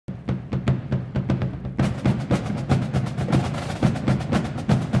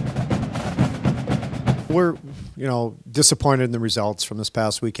We're, disappointed in the results from this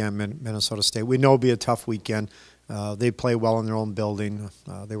past weekend, Minnesota State. We know it'll be a tough weekend. They play well in their own building.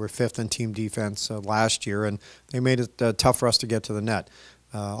 They were 5th in team defense last year, and they made it tough for us to get to the net.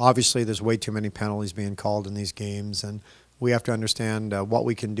 Obviously, there's way too many penalties being called in these games, and we have to understand what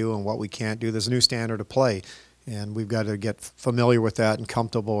we can do and what we can't do. There's a new standard of play, and we've got to get familiar with that and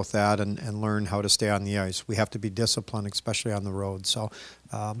comfortable with that and learn how to stay on the ice. We have to be disciplined, especially on the road. So,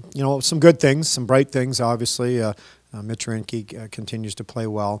 some good things, some bright things, obviously. Mitch Reinke continues to play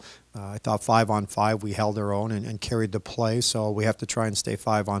well. I thought 5-on-5 we held our own and carried the play, so we have to try and stay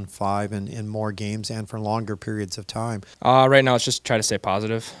 5-on-5 in more games and for longer periods of time. Right now, it's just try to stay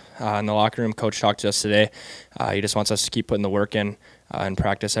positive. In the locker room, Coach talked to us today. He just wants us to keep putting the work in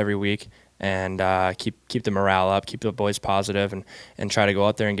practice every week and keep the morale up, keep the boys positive, and try to go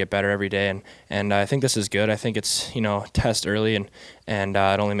out there and get better every day. And I think this is good. I think it's, test early, and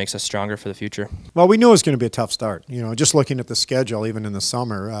it only makes us stronger for the future. Well, we knew it was going to be a tough start. Just looking at the schedule, even in the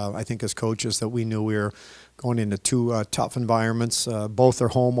summer, I think as coaches that we knew we were going into 2 tough environments. Both are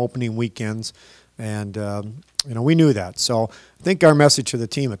home opening weekends, and we knew that. So I think our message to the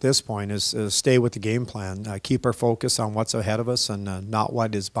team at this point is stay with the game plan, keep our focus on what's ahead of us and not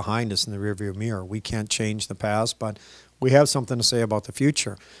what is behind us in the rearview mirror. We can't change the past, but we have something to say about the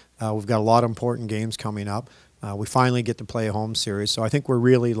future. We've got a lot of important games coming up. We finally get to play a home series, so I think we're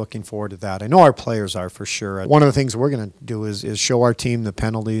really looking forward to that. I know our players are for sure. One of the things we're going to do is show our team the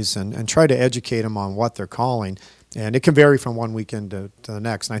penalties and try to educate them on what they're calling. And it can vary from one weekend to the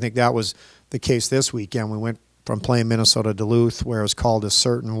next. And I think that was the case this weekend. We went from playing Minnesota Duluth, where it was called a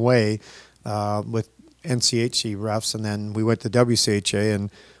certain way with NCHC refs, and then we went to WCHA,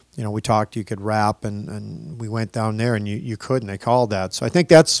 and we talked you could wrap, and we went down there, and you couldn't. They called that. So I think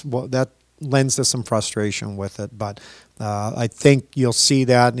that lends to some frustration with it. But I think you'll see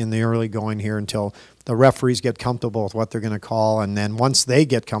that in the early going here until the referees get comfortable with what they're going to call, and then once they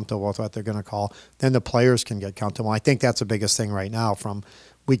get comfortable with what they're going to call, then the players can get comfortable. I think that's the biggest thing right now from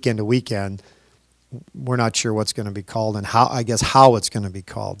weekend to weekend. We're not sure what's going to be called and how it's going to be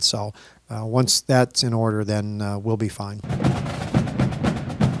called. So once that's in order, then we'll be fine.